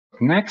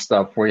next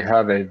up, we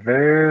have a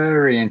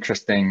very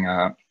interesting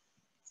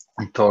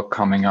talk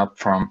coming up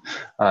from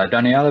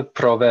Daniele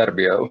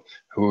Proverbio,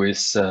 who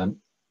is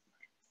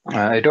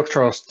a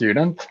doctoral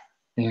student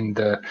in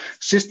the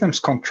Systems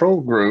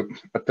Control Group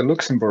at the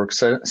Luxembourg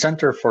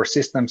Center for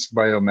Systems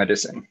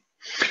Biomedicine,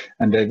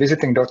 and a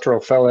visiting doctoral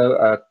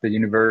fellow at the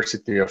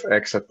University of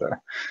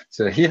Exeter.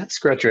 So he has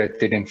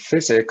graduated in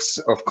physics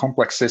of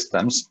complex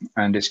systems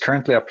and is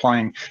currently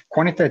applying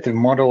quantitative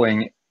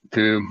modeling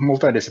to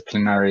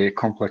multidisciplinary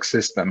complex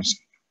systems.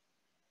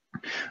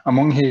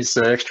 Among his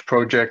extra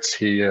projects,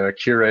 he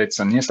curates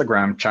an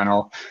Instagram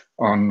channel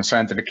on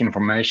scientific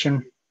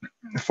information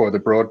for the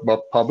broad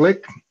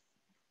public.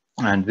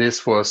 And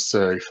this was,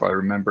 if I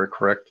remember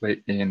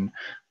correctly, in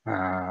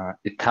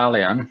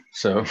Italian.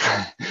 So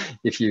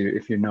if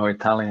you know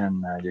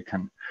Italian, you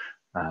can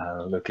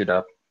look it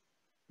up.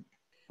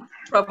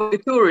 Probably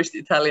tourist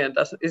Italian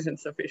isn't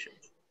sufficient.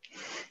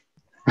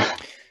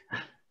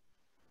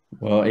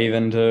 Well,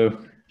 even though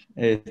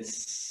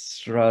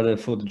it's rather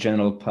for the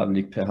general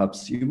public,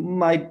 perhaps you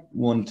might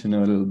want to know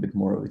a little bit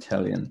more of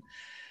Italian.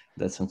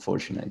 That's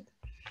unfortunate.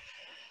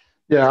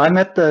 Yeah, I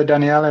met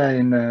Daniele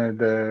in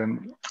the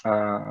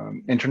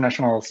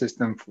International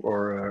System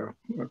for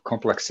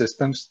Complex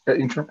Systems,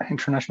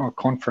 International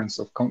Conference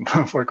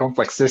for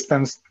Complex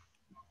Systems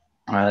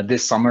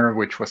this summer,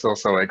 which was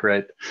also a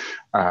great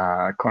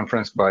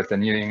conference by the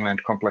New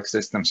England Complex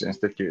Systems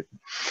Institute,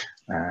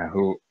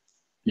 who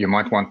you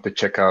might want to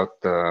check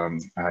out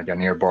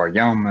Yanir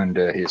Bar-Yam and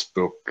his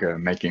book,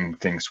 Making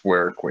Things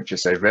Work, which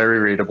is a very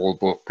readable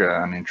book,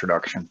 an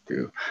introduction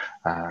to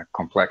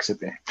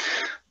complexity.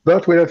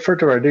 But without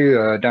further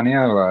ado,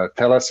 Danielle,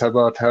 tell us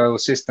about how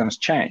systems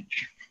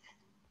change.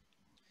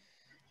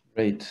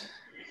 Great.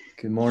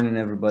 Good morning,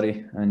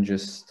 everybody. I'm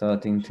just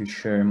starting to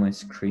share my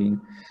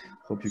screen.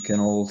 Hope you can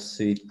all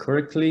see it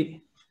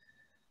correctly.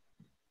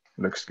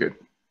 Looks good.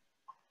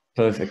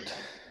 Perfect.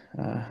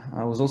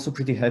 I was also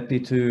pretty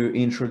happy to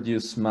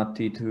introduce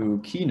Matti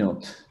to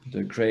Keynote,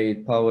 the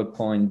great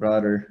PowerPoint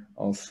brother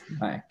of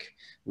Mac,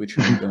 which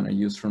we're going to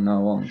use from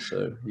now on.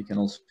 So you can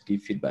also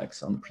give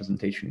feedbacks on the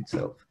presentation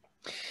itself.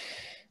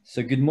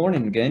 So good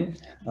morning again.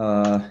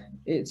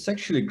 It's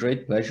actually a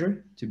great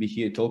pleasure to be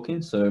here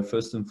talking. So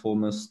first and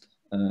foremost,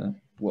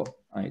 well,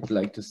 I'd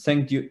like to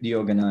thank the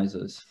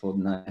organizers for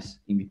the nice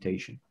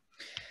invitation.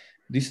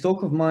 This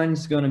talk of mine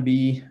is going to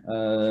be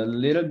a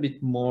little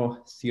bit more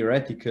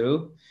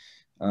theoretical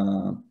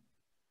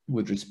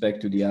with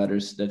respect to the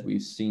others that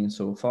we've seen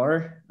so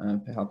far,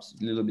 perhaps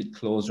a little bit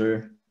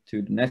closer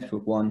to the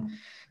network one,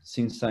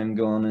 since I'm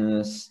going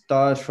to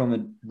start from a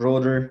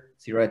broader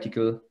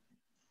theoretical,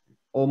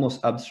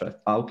 almost abstract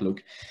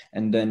outlook,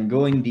 and then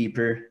going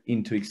deeper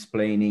into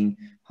explaining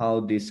how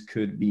this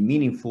could be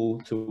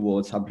meaningful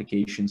towards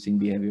applications in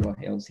behavioral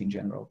health in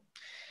general.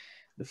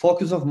 The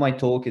focus of my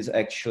talk is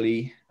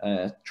actually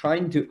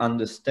trying to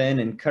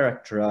understand and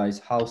characterize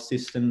how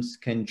systems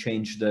can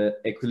change the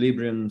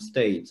equilibrium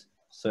state.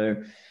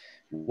 So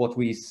what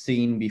we've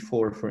seen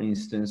before, for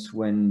instance,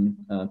 when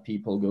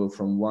people go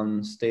from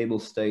one stable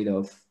state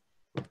of,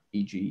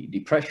 e.g.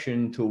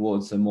 depression,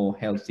 towards a more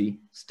healthy,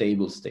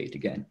 stable state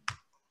again.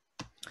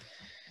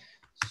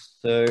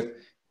 So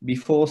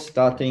before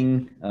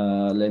starting,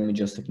 let me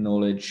just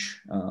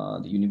acknowledge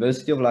the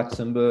University of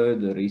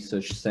Luxembourg, the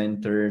research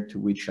center to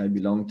which I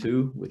belong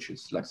to, which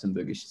is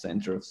Luxembourgish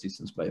Center of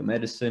Systems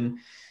Biomedicine,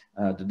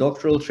 the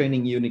doctoral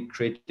training unit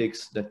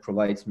Critics that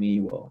provides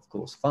me, well, of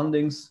course,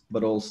 fundings,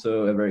 but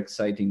also a very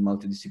exciting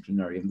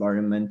multidisciplinary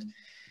environment,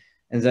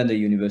 and then the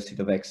University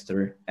of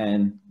Exeter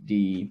and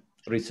the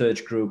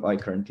research group I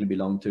currently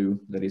belong to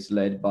that is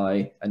led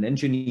by an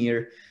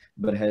engineer,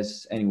 but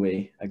has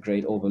anyway a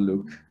great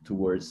overlook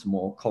towards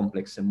more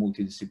complex and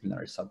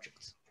multidisciplinary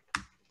subjects.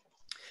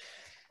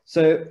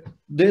 So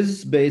this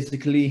is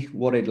basically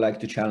what I'd like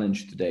to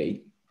challenge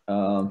today.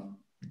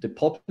 The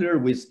popular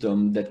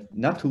wisdom that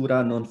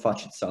natura non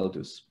facit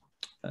saltus,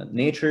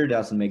 nature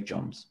doesn't make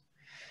jumps.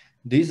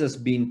 This has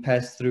been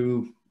passed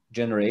through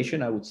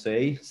generation, I would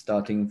say,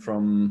 starting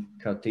from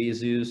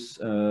Cartesius,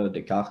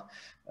 Descartes,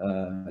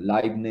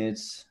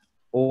 Leibniz,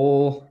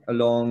 all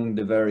along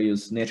the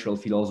various natural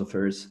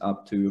philosophers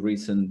up to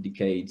recent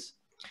decades.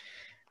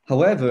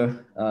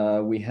 However,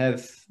 we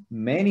have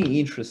many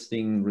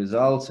interesting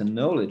results and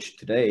knowledge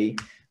today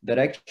that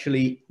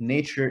actually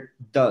nature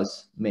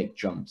does make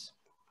jumps.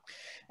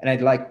 And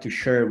I'd like to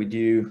share with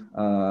you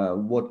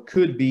what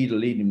could be the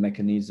leading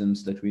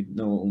mechanisms that we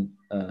know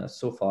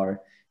so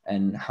far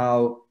and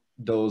how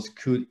those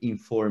could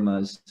inform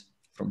us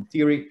from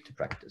theory to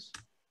practice.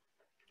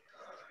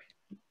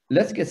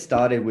 Let's get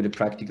started with a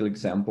practical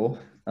example.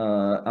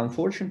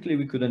 Unfortunately,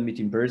 we couldn't meet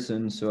in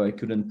person, so I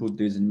couldn't put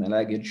this in my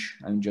luggage.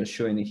 I'm just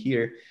showing it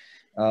here.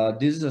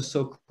 This is a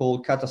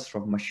so-called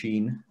catastrophe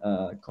machine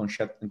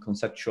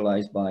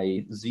conceptualized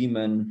by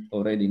Zeeman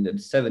already in the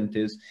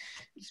 70s.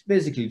 It's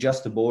basically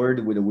just a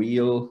board with a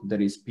wheel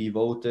that is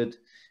pivoted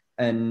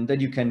and that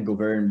you can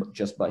govern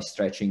just by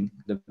stretching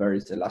the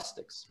various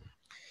elastics.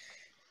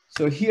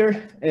 So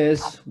here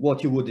is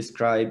what you would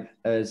describe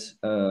as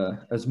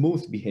a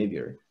smooth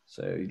behavior.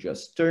 So you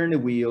just turn the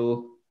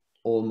wheel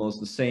almost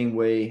the same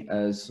way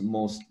as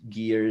most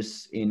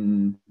gears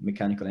in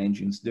mechanical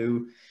engines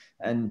do,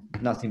 and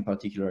nothing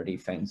particularly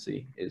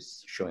fancy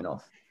is showing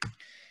off.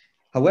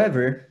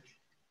 However,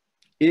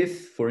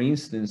 if, for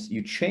instance,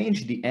 you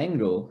change the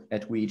angle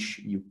at which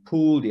you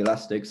pull the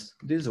elastics,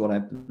 this is what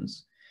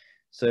happens.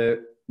 So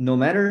no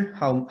matter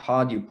how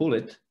hard you pull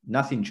it,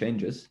 nothing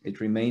changes. It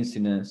remains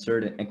in a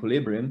certain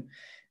equilibrium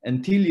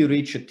until you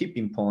reach a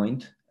tipping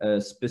point, a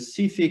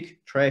specific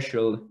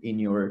threshold in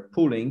your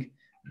pulling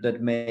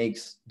that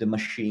makes the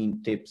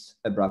machine tips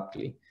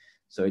abruptly.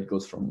 So it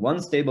goes from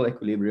one stable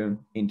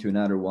equilibrium into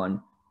another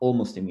one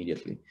almost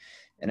immediately.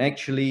 And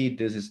actually,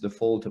 this is the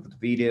fault of the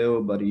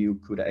video, but you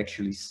could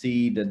actually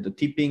see that the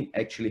tipping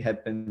actually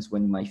happens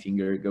when my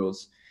finger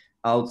goes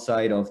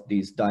outside of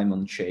this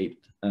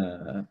diamond-shaped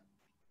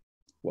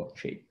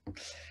shape.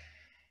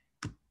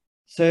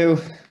 So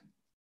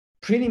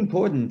pretty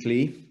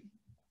importantly,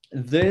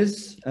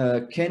 this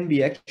can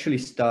be actually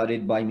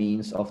studied by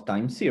means of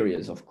time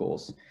series, of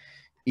course.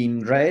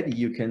 In red,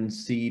 you can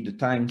see the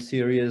time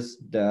series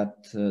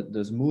that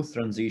the smooth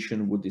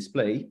transition would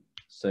display.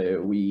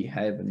 So we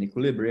have an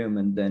equilibrium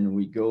and then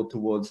we go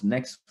towards the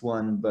next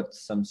one, but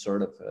some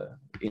sort of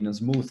in a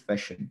smooth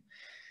fashion.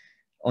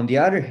 On the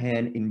other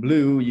hand, in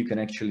blue, you can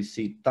actually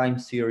see time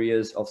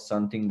series of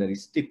something that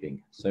is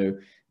tipping. So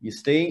you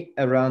stay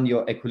around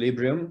your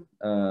equilibrium.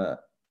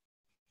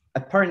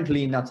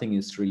 Apparently, nothing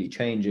is really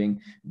changing,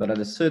 but at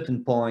a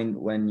certain point,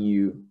 when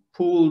you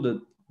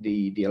pull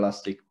the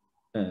elastic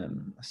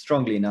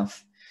strongly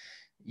enough,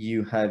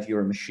 you have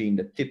your machine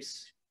that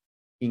tips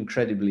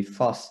incredibly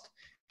fast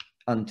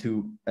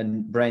onto a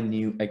brand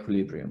new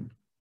equilibrium.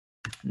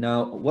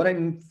 Now, what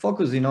I'm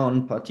focusing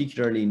on,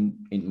 particularly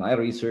in my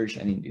research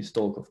and in this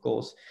talk, of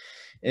course,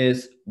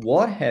 is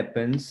what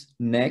happens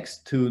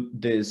next to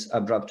this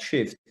abrupt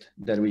shift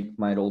that we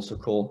might also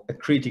call a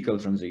critical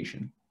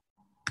transition.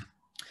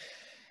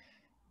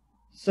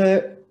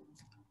 So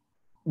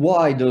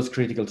why those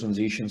critical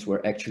transitions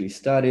were actually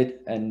studied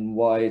and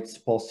why it's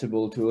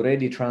possible to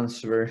already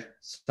transfer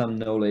some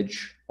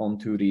knowledge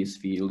onto this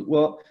field?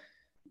 Well,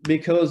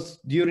 because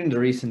during the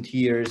recent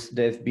years,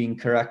 they've been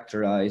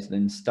characterized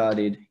and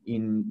studied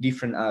in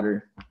different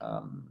other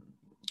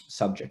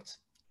subjects.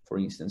 For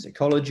instance,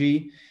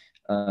 ecology,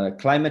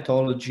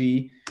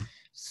 climatology,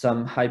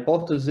 some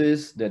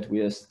hypotheses that we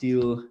are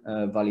still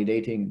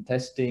validating and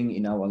testing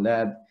in our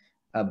lab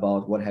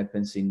about what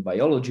happens in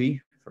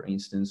biology. For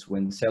instance,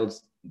 when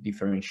cells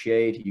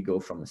differentiate, you go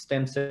from a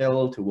stem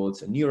cell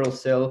towards a neural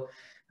cell.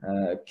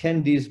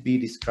 Can this be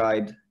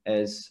described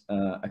as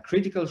a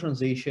critical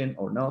transition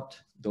or not?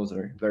 Those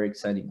are very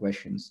exciting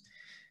questions.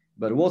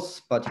 But what's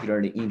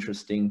particularly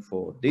interesting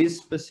for this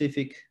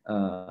specific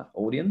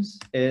audience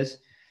is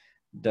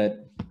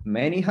that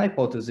many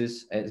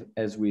hypotheses,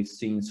 as we've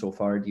seen so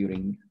far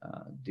during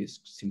this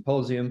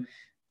symposium,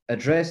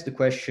 address the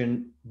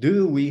question,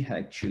 do we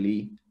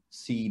actually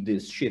see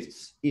these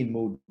shifts in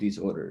mood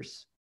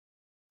disorders?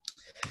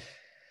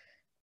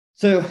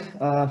 So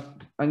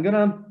I'm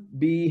gonna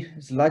be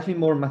slightly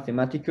more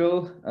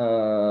mathematical.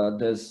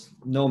 There's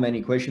no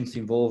many questions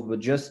involved, but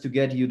just to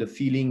get you the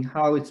feeling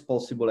how it's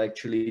possible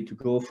actually to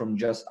go from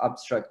just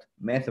abstract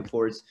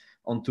metaphors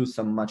onto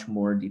some much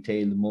more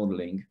detailed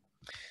modeling.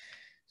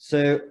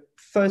 So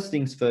first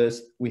things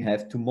first, we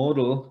have to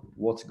model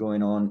what's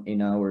going on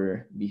in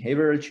our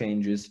behavioral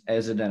changes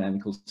as a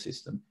dynamical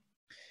system.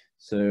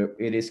 So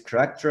it is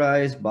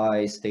characterized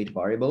by state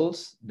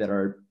variables that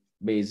are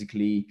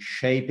basically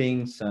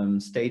shaping some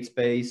state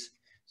space.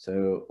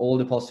 So all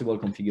the possible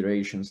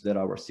configurations that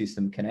our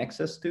system can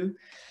access to.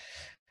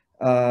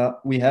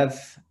 We have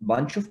a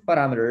bunch of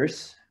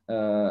parameters,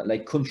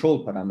 like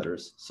control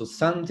parameters. So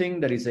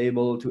something that is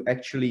able to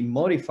actually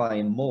modify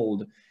and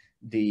mold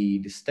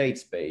the state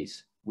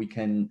space. We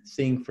can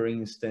think, for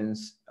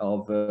instance,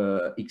 of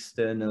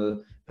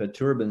external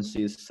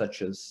perturbances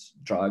such as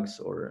drugs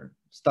or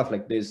stuff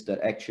like this that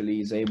actually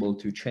is able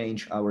to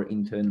change our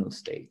internal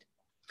state.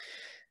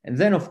 And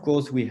then, of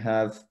course, we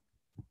have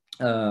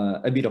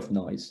a bit of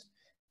noise,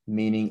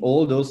 meaning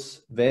all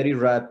those very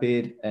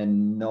rapid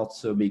and not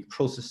so big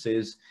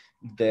processes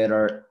that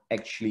are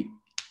actually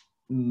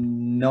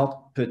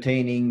not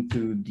pertaining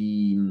to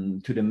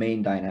the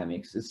main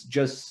dynamics. It's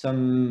just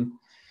some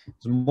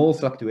small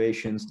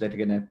fluctuations that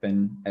can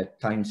happen at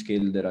time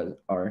scale that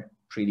are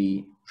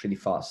pretty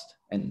fast,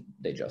 and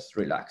they just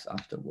relax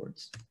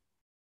afterwards.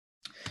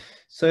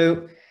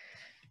 So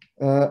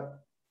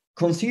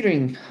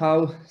considering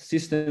how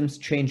systems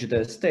change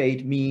their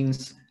state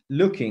means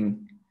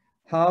looking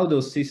how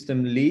those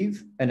systems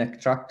live an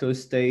attractor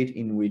state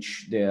in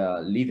which they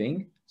are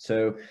living.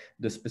 So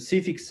the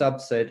specific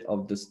subset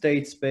of the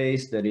state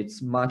space that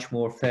it's much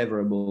more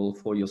favorable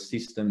for your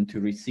system to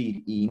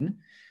recede in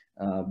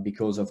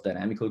because of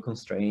dynamical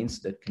constraints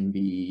that can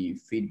be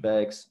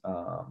feedbacks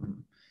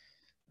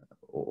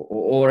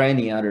or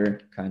any other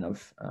kind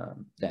of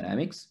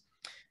dynamics,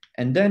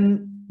 and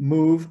then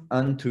move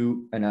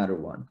onto another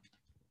one.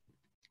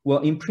 Well,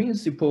 in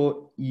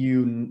principle,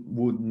 you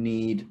would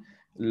need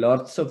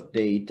lots of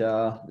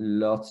data,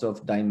 lots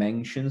of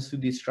dimensions to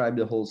describe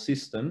the whole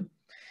system.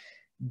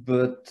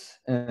 But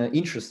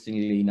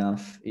interestingly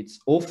enough, it's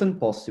often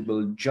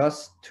possible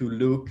just to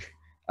look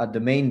at the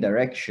main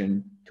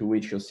direction to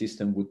which your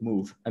system would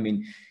move. I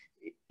mean,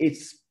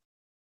 it's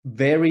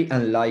very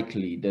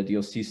unlikely that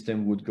your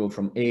system would go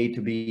from A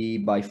to B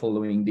by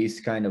following this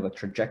kind of a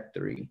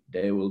trajectory.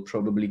 They will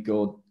probably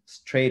go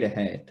straight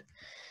ahead.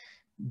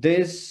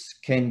 This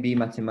can be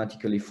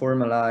mathematically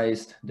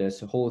formalized.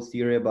 There's a whole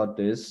theory about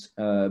this,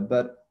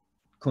 but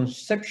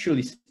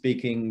conceptually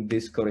speaking,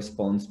 this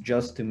corresponds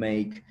just to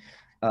make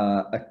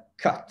a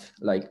cut,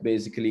 like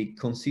basically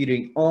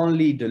considering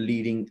only the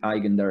leading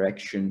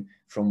eigendirection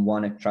from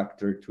one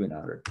attractor to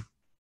another.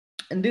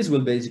 And this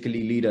will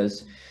basically lead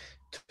us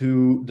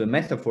to the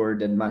metaphor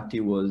that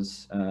Matti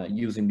was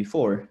using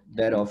before,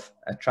 that of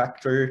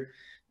attractor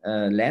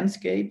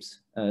landscapes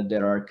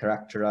that are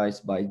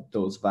characterized by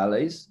those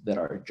valleys that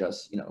are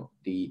just, you know,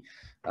 the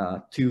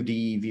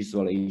 2D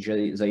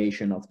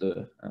visualization of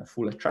the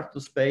full attractor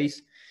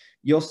space.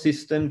 Your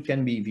system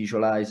can be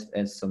visualized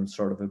as some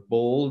sort of a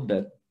ball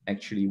that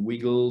actually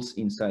wiggles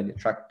inside the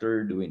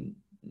attractor, doing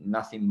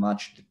nothing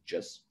much,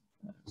 just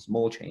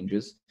small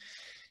changes.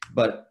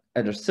 But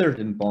at a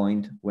certain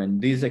point, when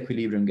this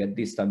equilibrium gets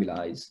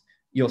destabilized,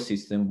 your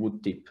system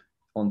would tip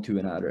onto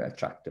another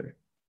attractor.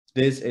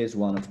 This is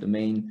one of the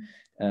main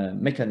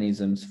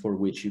mechanisms for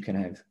which you can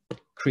have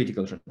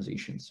critical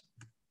transitions.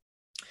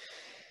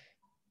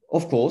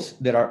 Of course,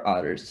 there are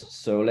others.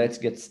 So let's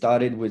get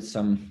started with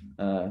some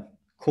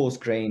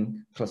coarse-grained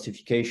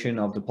classification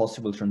of the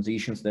possible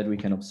transitions that we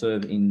can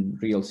observe in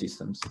real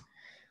systems.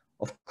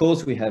 Of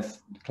course, we have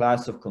the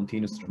class of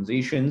continuous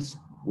transitions.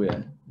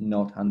 We're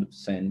not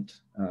 100%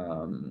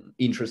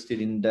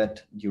 interested in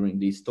that during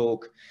this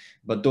talk,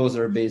 but those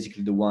are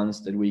basically the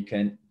ones that we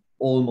can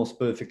almost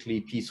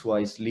perfectly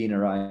piecewise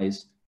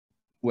linearize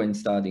when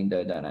studying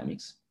their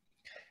dynamics.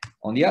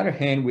 On the other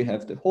hand, we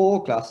have the whole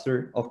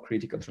cluster of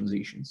critical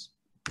transitions.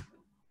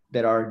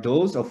 There are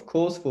those, of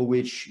course, for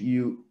which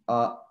you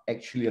are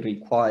actually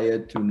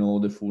required to know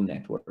the full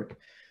network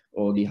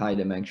or the high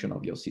dimension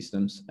of your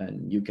systems,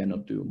 and you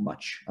cannot do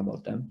much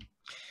about them.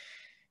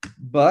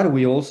 But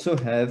we also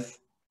have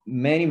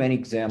many, many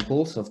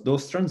examples of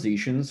those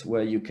transitions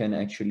where you can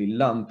actually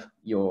lump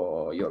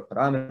your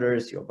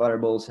parameters, your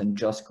variables, and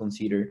just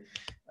consider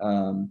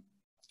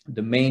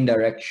the main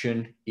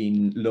direction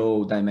in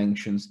low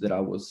dimensions that I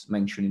was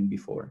mentioning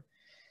before.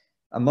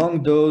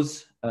 Among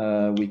those,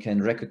 we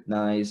can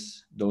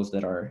recognize those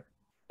that are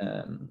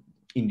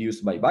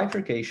induced by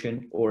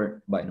bifurcation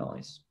or by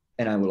noise.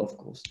 And I will, of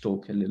course,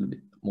 talk a little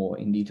bit more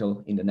in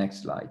detail in the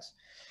next slides.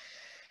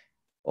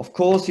 Of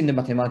course, in the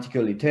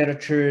mathematical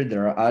literature,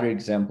 there are other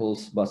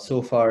examples, but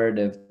so far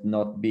they've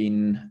not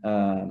been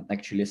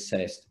actually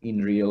assessed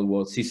in real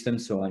world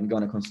systems. So I'm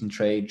going to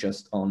concentrate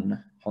just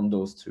on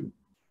those two.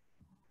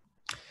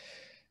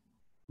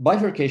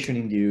 Bifurcation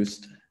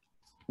induced,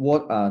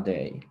 what are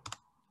they?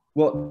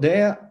 Well,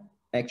 they're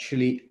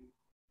actually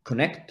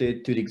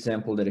connected to the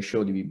example that I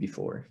showed you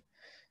before.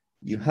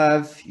 You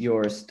have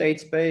your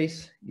state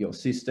space, your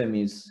system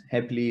is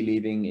happily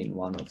living in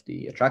one of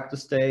the attractor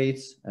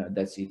states,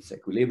 that's its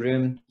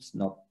equilibrium, it's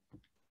not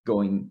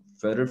going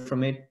further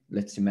from it.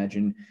 Let's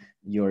imagine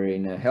you're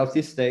in a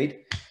healthy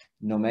state,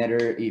 no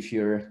matter if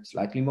you're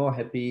slightly more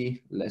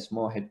happy, less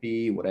more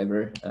happy,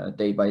 whatever,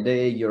 day by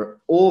day,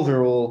 you're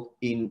overall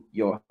in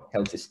your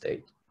healthy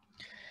state.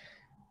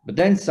 But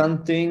then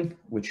something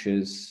which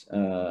is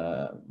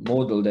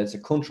modeled as a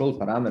control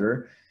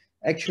parameter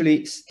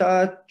actually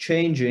start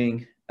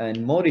changing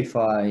and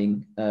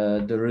modifying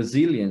the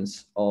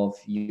resilience of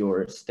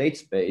your state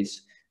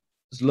space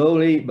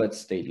slowly but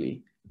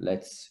steadily.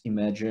 Let's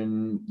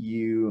imagine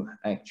you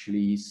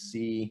actually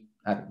see,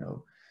 I don't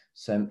know,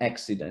 some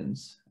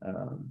accidents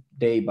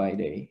day by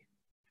day.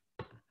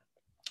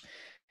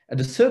 At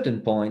a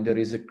certain point, there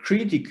is a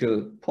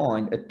critical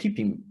point, a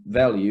tipping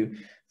value,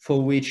 for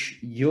which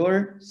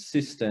your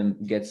system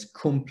gets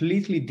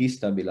completely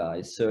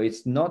destabilized. So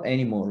it's not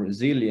anymore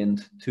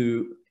resilient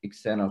to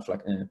external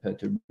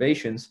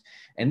perturbations,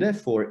 and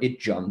therefore it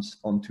jumps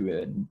onto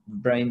a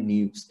brand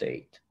new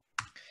state.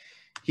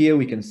 Here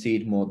we can see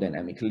it more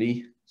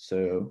dynamically.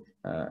 So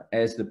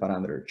as the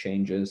parameter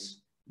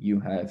changes, you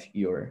have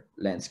your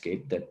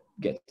landscape that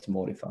gets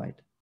modified.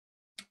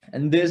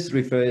 And this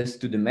refers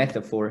to the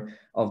metaphor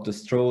of the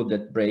straw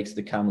that breaks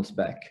the camel's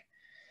back.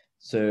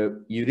 So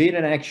you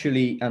didn't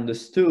actually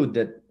understood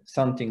that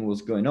something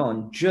was going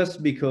on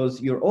just because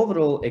your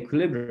overall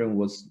equilibrium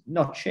was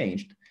not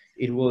changed.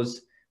 It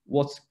was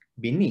what's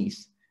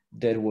beneath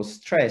that was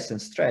stressed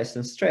and stressed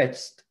and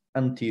stressed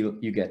until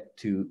you get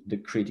to the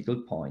critical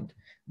point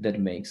that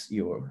makes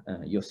your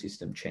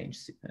system change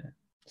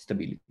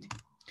stability.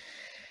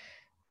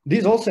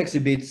 This also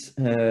exhibits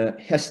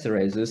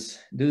hysteresis.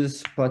 This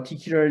is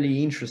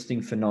particularly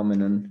interesting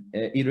phenomenon.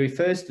 It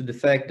refers to the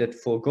fact that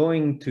for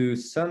going to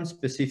some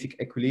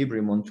specific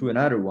equilibrium onto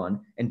another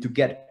one and to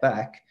get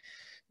back,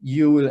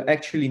 you will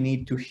actually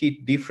need to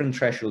hit different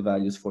threshold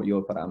values for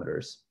your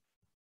parameters.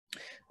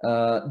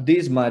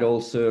 This might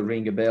also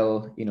ring a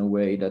bell in a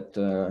way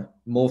that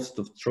most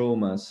of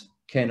traumas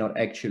cannot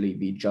actually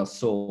be just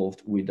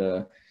solved with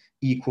a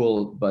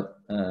equal but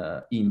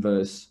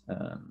inverse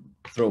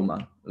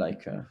trauma,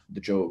 like the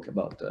joke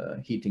about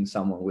hitting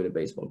someone with a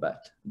baseball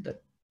bat.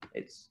 That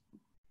it's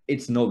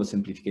an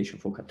oversimplification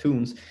for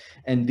cartoons,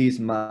 and this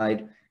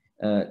might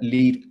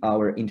lead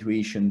our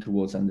intuition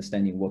towards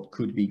understanding what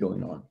could be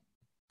going on.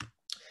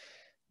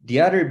 The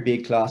other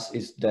big class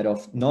is that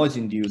of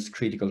noise-induced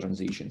critical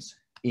transitions.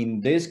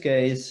 In this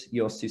case,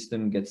 your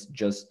system gets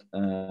just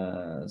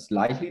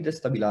slightly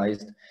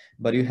destabilized,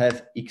 but you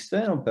have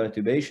external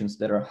perturbations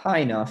that are high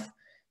enough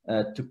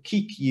to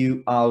kick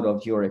you out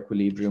of your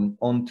equilibrium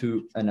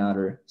onto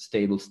another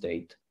stable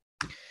state.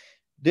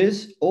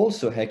 This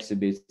also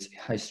exhibits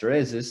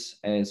hysteresis,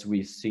 as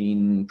we've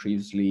seen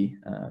previously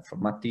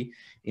from Matti,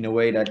 in a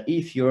way that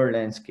if your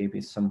landscape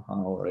is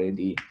somehow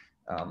already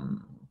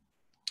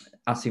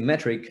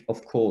asymmetric,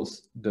 of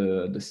course,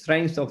 the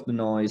strength of the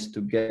noise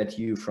to get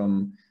you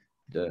from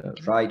the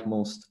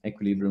rightmost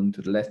equilibrium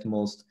to the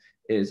leftmost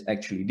is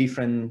actually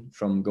different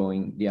from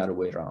going the other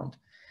way around.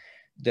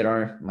 There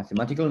are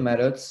mathematical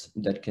methods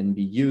that can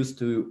be used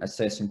to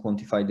assess and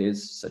quantify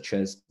this, such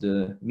as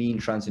the mean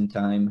transient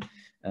time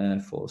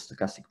for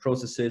stochastic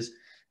processes,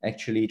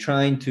 actually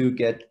trying to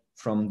get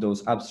from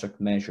those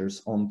abstract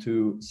measures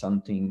onto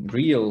something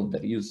real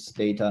that uses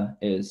data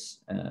is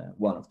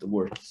one of the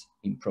works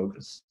in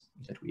progress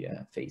that we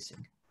are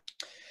facing.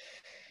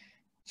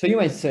 So you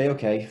might say,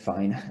 okay,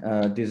 fine,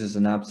 this is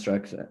an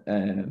abstract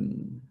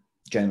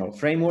general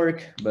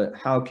framework, but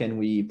how can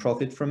we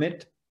profit from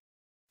it?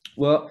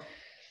 Well,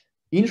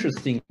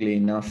 interestingly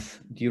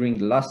enough, during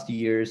the last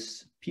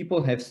years,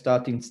 people have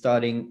started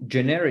studying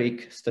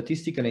generic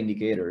statistical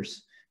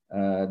indicators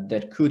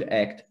that could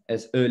act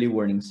as early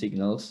warning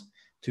signals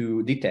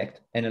to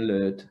detect and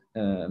alert,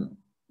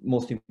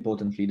 most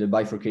importantly, the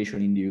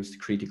bifurcation-induced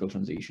critical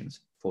transitions.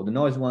 For the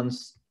noise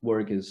ones,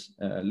 work is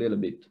a little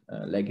bit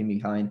lagging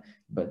behind,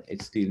 but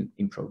it's still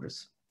in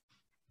progress.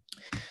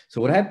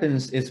 So what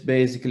happens is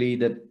basically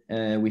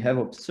that we have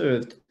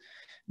observed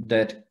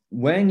that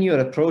when you're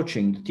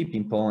approaching the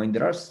tipping point,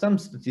 there are some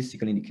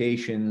statistical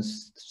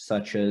indications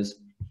such as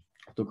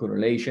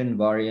autocorrelation,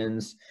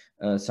 variance,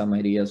 some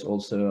ideas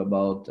also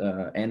about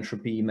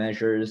entropy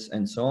measures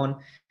and so on,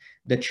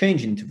 that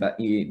change into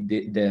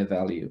their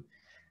value.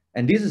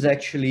 And this is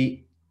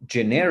actually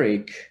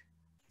generic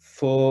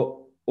for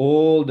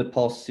all the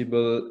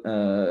possible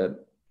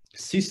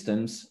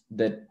systems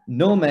that,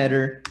 no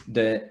matter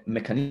the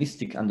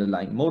mechanistic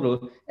underlying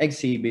model,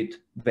 exhibit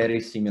very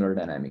similar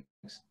dynamics.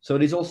 So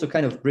this also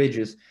kind of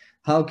bridges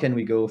how can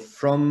we go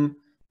from,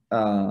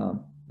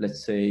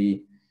 let's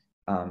say,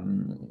 a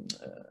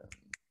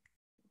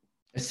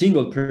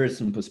single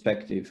person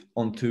perspective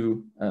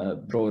onto a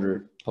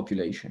broader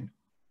population.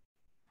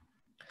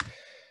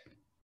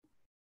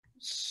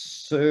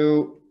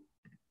 So,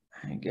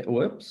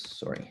 whoops,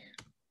 sorry.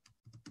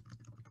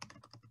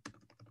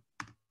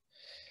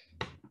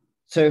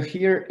 So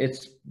here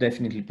it's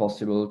definitely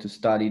possible to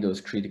study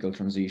those critical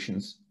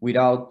transitions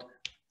without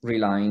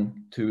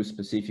relying to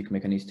specific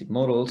mechanistic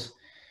models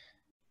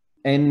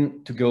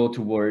and to go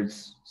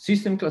towards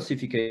system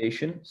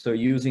classification. So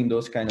using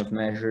those kind of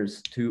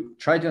measures to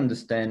try to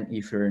understand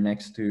if you're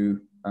next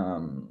to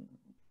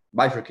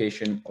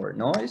bifurcation or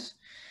noise,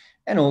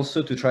 and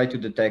also to try to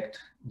detect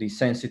the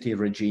sensitive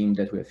regime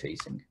that we're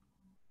facing.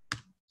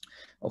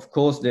 Of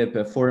course, their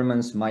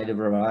performance might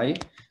vary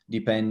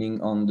depending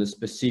on the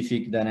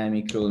specific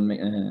dynamical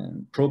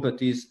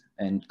properties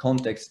and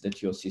context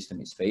that your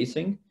system is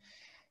facing.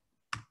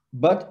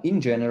 But in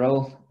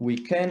general, we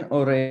can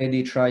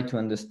already try to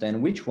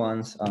understand which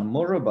ones are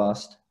more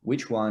robust,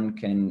 which one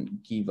can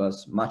give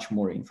us much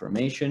more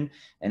information,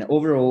 and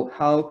overall,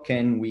 how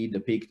can we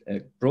depict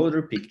a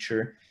broader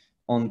picture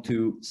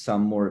onto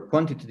some more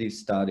quantitative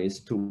studies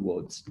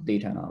towards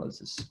data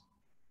analysis.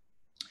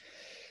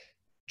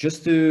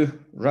 Just to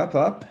wrap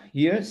up,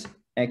 here's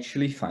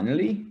actually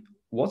finally,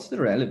 what's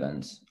the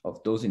relevance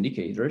of those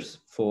indicators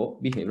for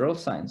behavioral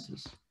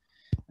sciences?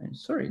 And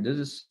sorry, this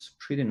is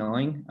pretty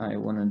annoying. I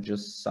want to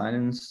just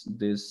silence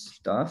this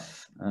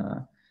stuff.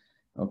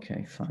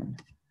 Okay, fine.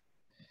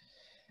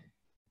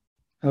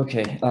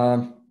 Okay,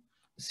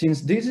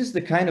 since this is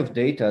the kind of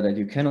data that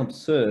you can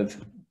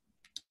observe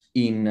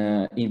in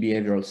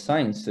behavioral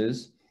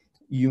sciences,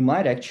 you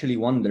might actually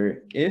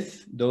wonder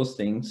if those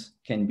things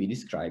can be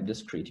described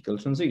as critical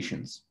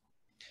transitions.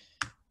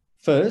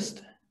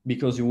 First,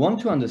 because you want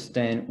to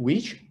understand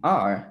which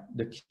are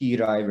the key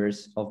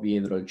drivers of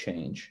behavioral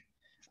change.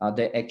 Are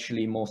they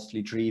actually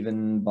mostly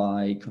driven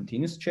by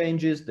continuous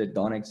changes that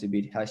don't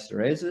exhibit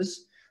hysteresis,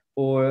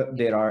 or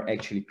there are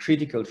actually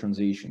critical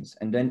transitions?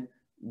 And then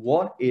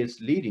what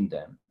is leading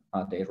them?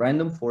 Are they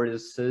random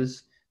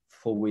forces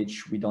for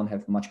which we don't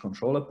have much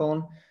control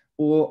upon?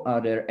 Or are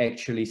there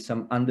actually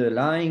some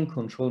underlying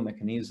control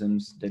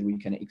mechanisms that we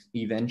can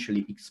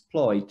eventually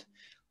exploit,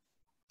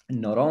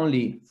 not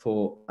only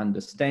for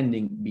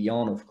understanding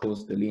beyond, of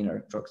course, the linear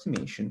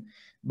approximation,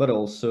 but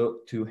also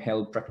to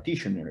help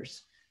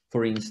practitioners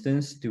For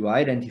instance, to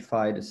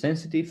identify the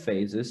sensitive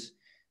phases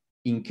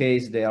in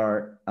case they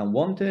are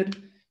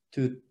unwanted,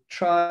 to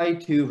try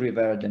to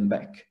revert them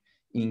back.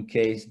 In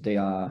case they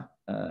are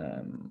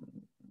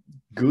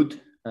good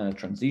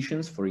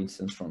transitions, for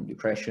instance, from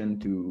depression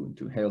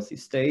to healthy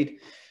state,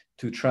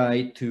 to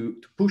try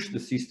to push the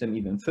system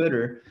even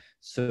further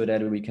so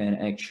that we can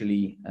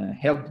actually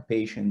help the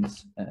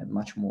patients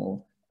much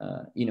more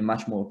in a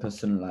much more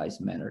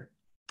personalized manner.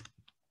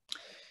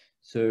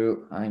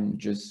 So I'm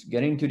just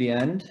getting to the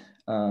end.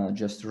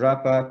 Just to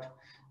wrap up,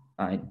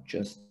 I'd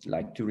just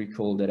like to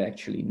recall that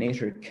actually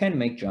nature can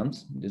make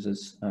jumps. This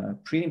is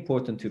pretty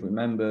important to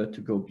remember,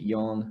 to go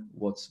beyond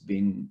what's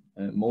been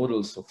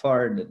modeled so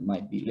far that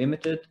might be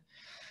limited.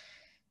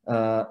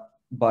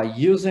 By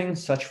using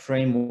such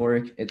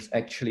framework, it's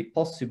actually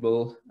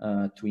possible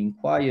to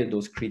inquire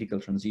those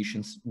critical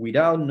transitions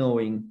without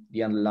knowing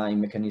the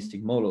underlying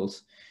mechanistic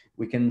models.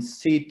 We can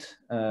sit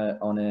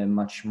on a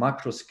much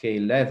macro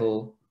scale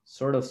level,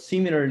 sort of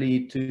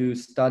similarly to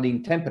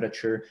studying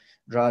temperature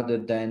rather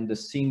than the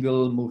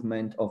single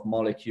movement of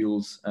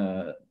molecules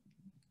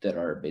that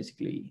are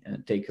basically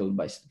tackled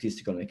by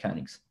statistical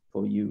mechanics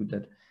for you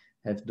that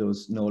have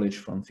those knowledge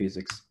from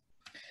physics.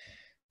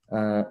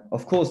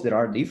 Of course, there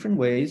are different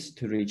ways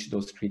to reach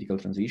those critical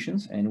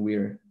transitions, and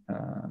we're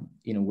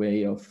in a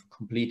way of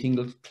completing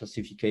the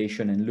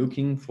classification and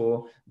looking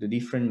for the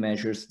different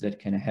measures that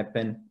can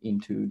happen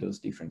into those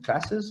different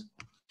classes.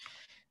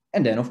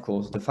 And then, of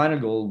course, the final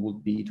goal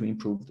would be to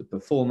improve the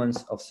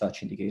performance of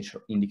such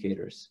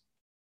indicators.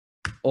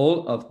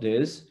 All of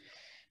this,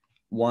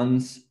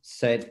 once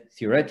said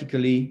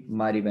theoretically,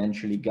 might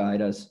eventually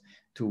guide us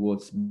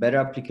towards better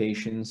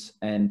applications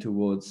and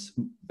towards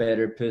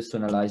better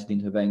personalized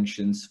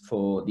interventions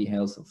for the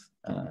health of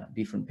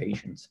different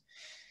patients.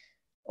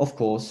 Of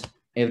course,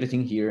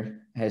 everything here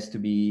has to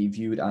be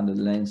viewed under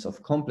the lens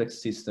of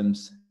complex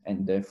systems,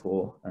 and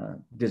therefore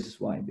this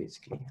is why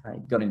basically I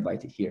got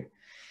invited here.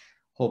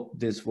 Hope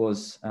this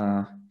was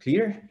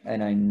clear,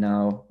 and I'm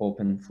now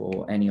open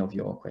for any of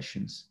your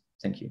questions.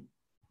 Thank you.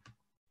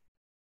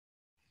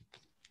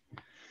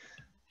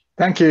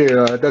 Thank you.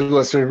 That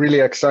was really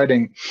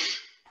exciting.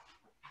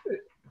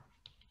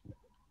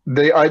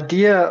 The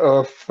idea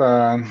of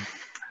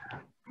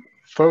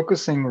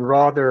focusing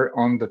rather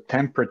on the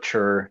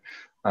temperature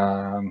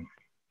than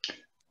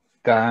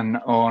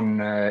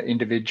on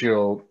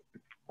individual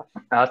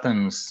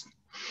atoms,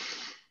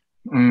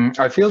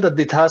 I feel that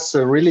it has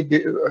a really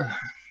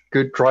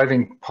good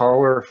driving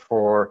power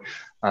for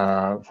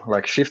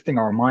like shifting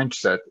our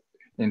mindset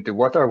into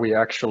what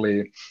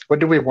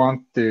do we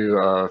want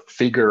to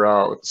figure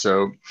out?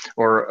 So,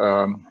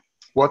 or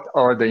what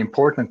are the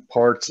important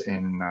parts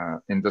in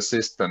the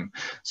system?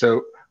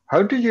 So,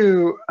 how do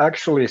you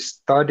actually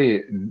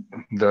study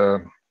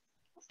the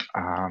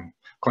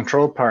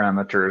control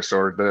parameters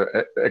or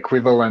the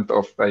equivalent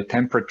of a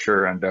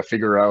temperature and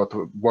figure out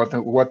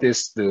what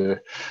is the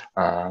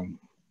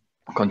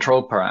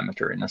control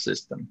parameter in a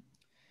system?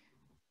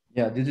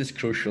 Yeah, this is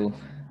crucial.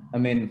 I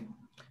mean,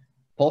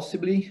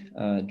 possibly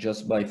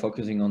just by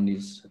focusing on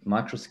this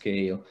macro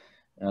scale.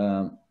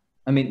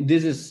 I mean,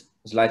 this is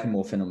slightly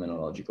more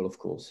phenomenological, of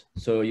course.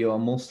 So you are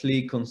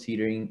mostly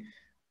considering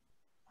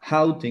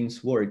how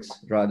things work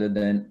rather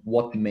than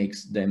what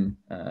makes them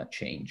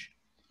change.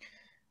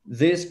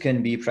 This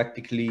can be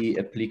practically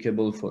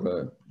applicable for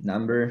a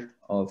number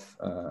of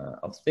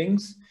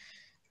things.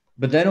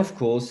 But then, of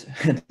course,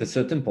 at a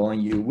certain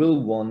point, you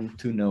will want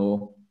to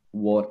know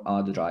what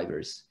are the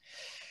drivers.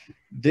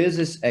 This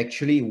is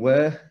actually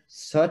where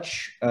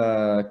such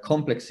a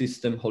complex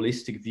system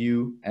holistic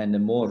view and a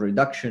more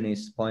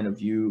reductionist point of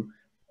view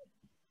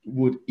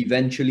would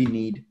eventually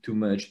need to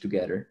merge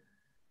together.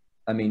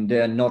 I mean, they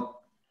are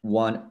not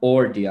one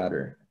or the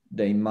other.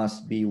 They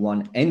must be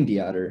one and the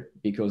other,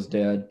 because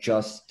they are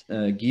just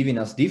giving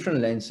us different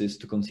lenses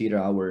to consider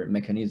our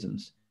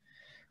mechanisms.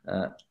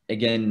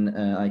 Again,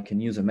 I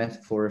can use a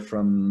metaphor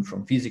from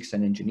physics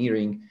and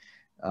engineering.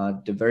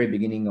 At the very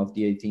beginning of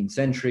the 18th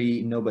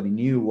century, nobody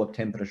knew what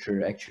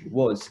temperature actually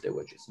was. They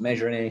were just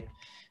measuring it.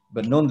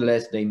 But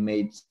nonetheless, they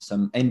made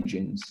some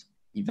engines.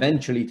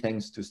 Eventually,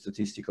 thanks to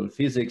statistical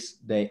physics,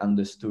 they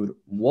understood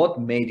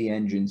what made the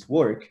engines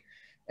work.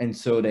 And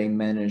so they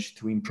managed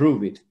to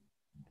improve it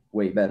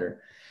way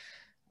better.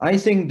 I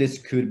think this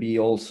could be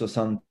also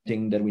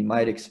something that we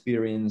might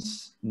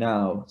experience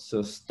now.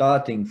 So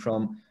starting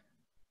from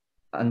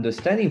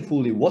understanding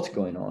fully what's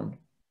going on,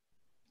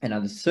 and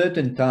at a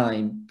certain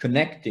time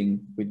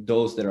connecting with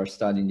those that are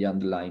studying the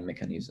underlying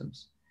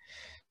mechanisms.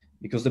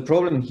 Because the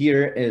problem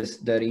here is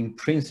that in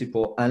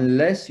principle,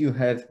 unless you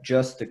have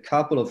just a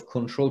couple of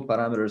control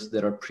parameters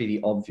that are pretty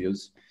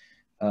obvious,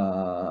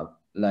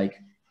 like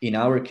in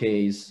our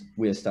case,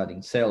 we are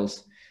studying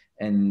cells,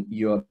 and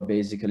you're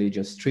basically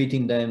just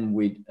treating them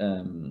with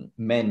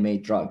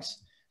man-made drugs.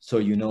 So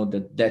you know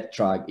that that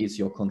drug is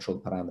your control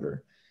parameter.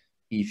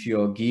 If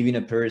you're giving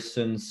a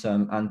person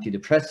some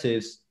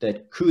antidepressives,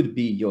 that could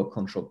be your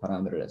control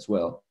parameter as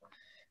well.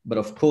 But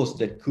of course,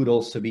 there could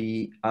also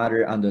be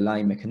other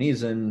underlying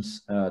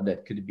mechanisms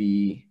that could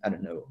be, I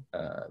don't know,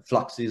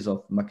 fluxes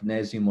of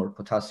magnesium or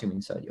potassium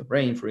inside your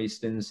brain, for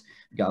instance,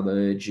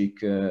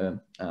 GABAergic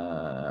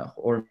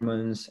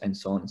hormones, and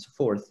so on and so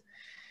forth.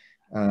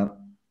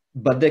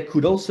 But there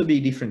could also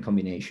be different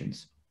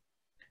combinations.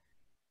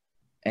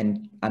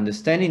 And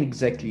understanding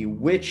exactly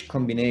which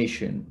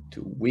combination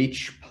to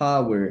which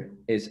power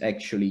is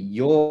actually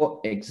your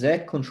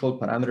exact control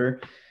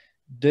parameter,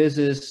 this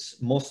is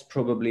most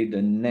probably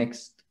the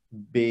next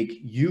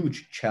big,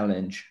 huge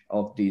challenge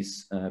of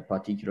this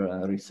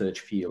particular research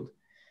field.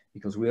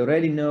 Because we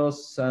already know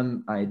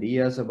some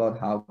ideas about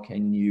how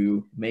can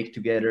you make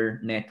together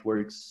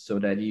networks so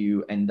that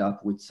you end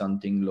up with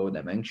something low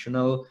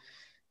dimensional.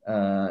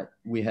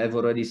 We have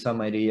already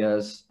some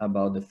ideas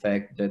about the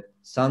fact that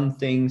some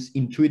things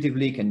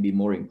intuitively can be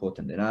more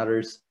important than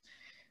others,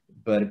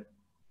 but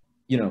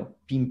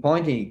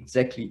pinpointing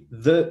exactly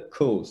the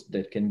cause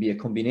that can be a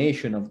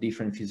combination of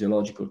different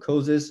physiological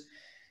causes,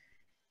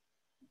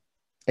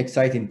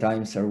 exciting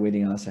times are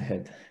waiting us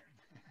ahead.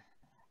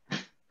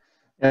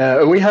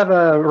 We have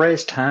a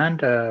raised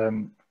hand.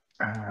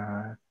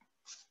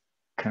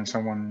 Can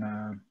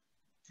someone,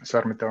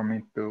 Sarmita or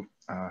me, to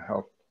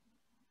help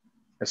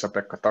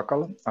Esa-Pekka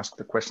Takala ask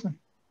the question?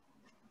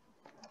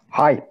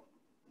 Hi.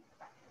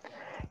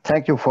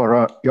 Thank you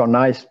for your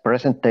nice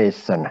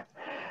presentation.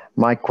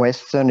 My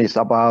question is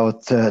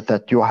about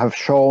that you have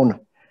shown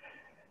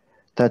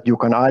that you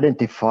can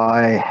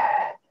identify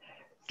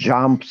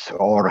jumps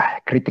or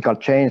critical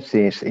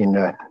changes in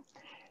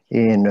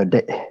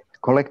the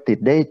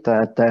collected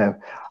data. And,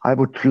 I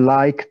would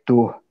like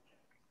to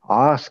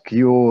ask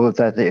you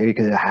that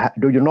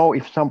do you know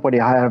if somebody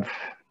have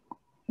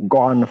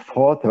gone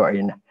further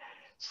in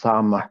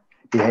some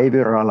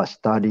behavioral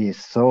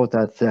studies so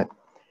that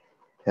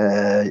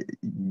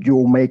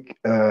you make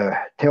a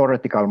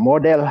theoretical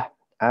model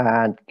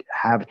and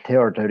have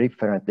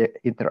different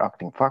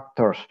interacting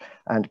factors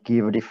and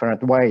give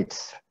different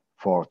weights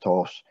for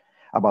those,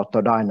 about the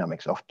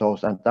dynamics of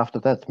those, and after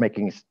that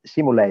making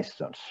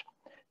simulations.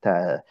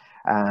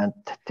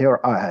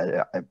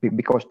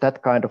 Because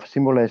that kind of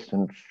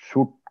simulation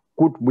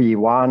could be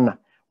one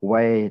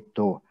way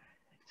to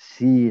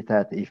see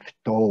that if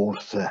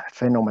those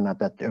phenomena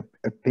that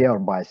appear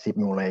by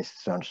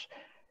simulations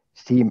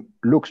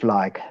looks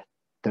like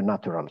the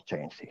natural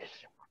changes.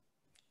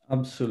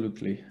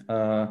 Absolutely.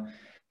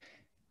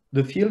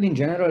 The field in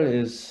general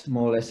is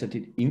more or less at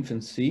its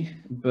infancy,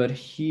 but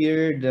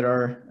here there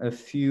are a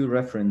few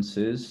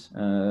references,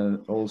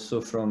 also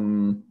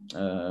from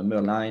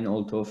Merlin,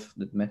 Althoff,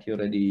 that Matthew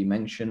already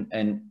mentioned,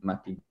 and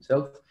Matti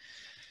himself,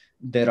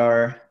 that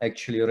are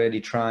actually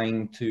already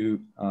trying to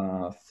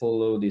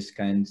follow this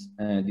kind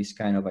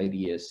of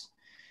ideas.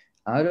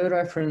 Other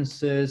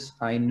references,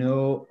 I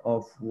know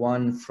of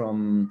one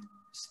from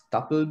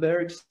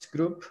Stapelberg's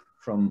group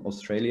from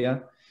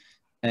Australia,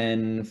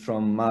 and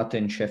from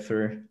Martin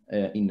Scheffer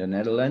in the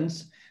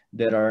Netherlands,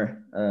 that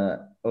are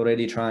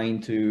already trying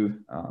to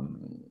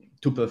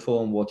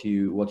perform what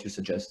you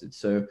suggested.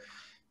 So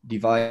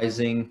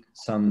devising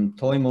some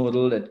toy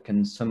model that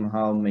can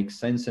somehow make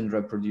sense and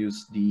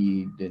reproduce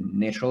the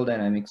natural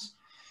dynamics,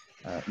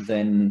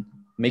 then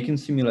making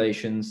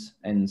simulations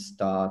and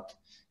start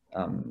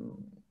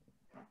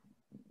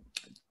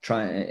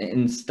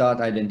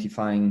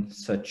identifying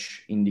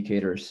such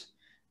indicators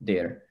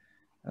there.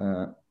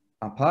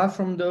 Apart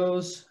from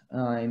those,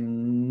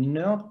 I'm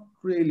not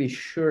really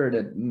sure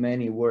that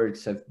many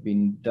works have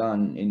been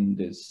done in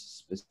this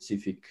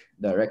specific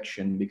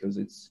direction because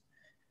it's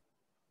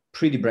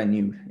pretty brand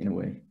new in a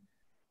way.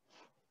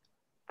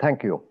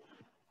 Thank you.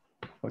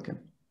 Okay.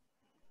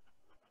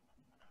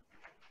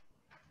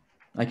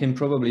 I can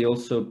probably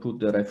also put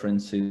the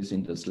references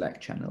in the Slack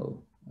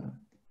channel.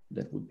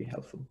 That would be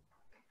helpful.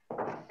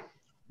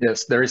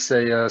 Yes, there is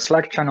a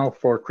Slack channel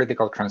for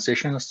critical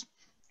transitions,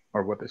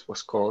 or what this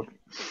was called,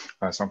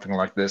 something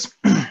like this.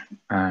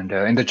 And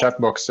in the chat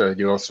box,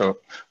 you also,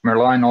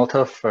 Merlin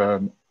Althoff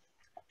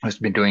has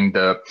been doing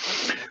the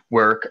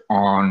work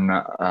on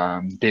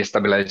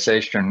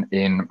destabilization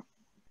in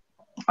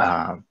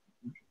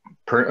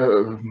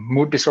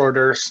mood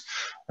disorders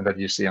that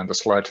you see on the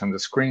slides on the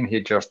screen. He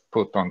just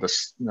put on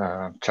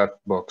the chat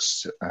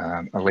box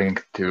a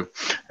link to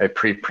a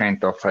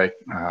preprint of a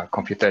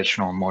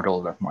computational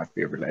model that might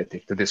be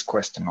related to this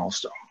question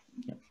also.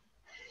 Yeah.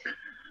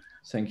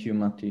 Thank you,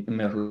 Matti,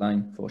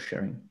 Merlin, for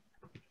sharing.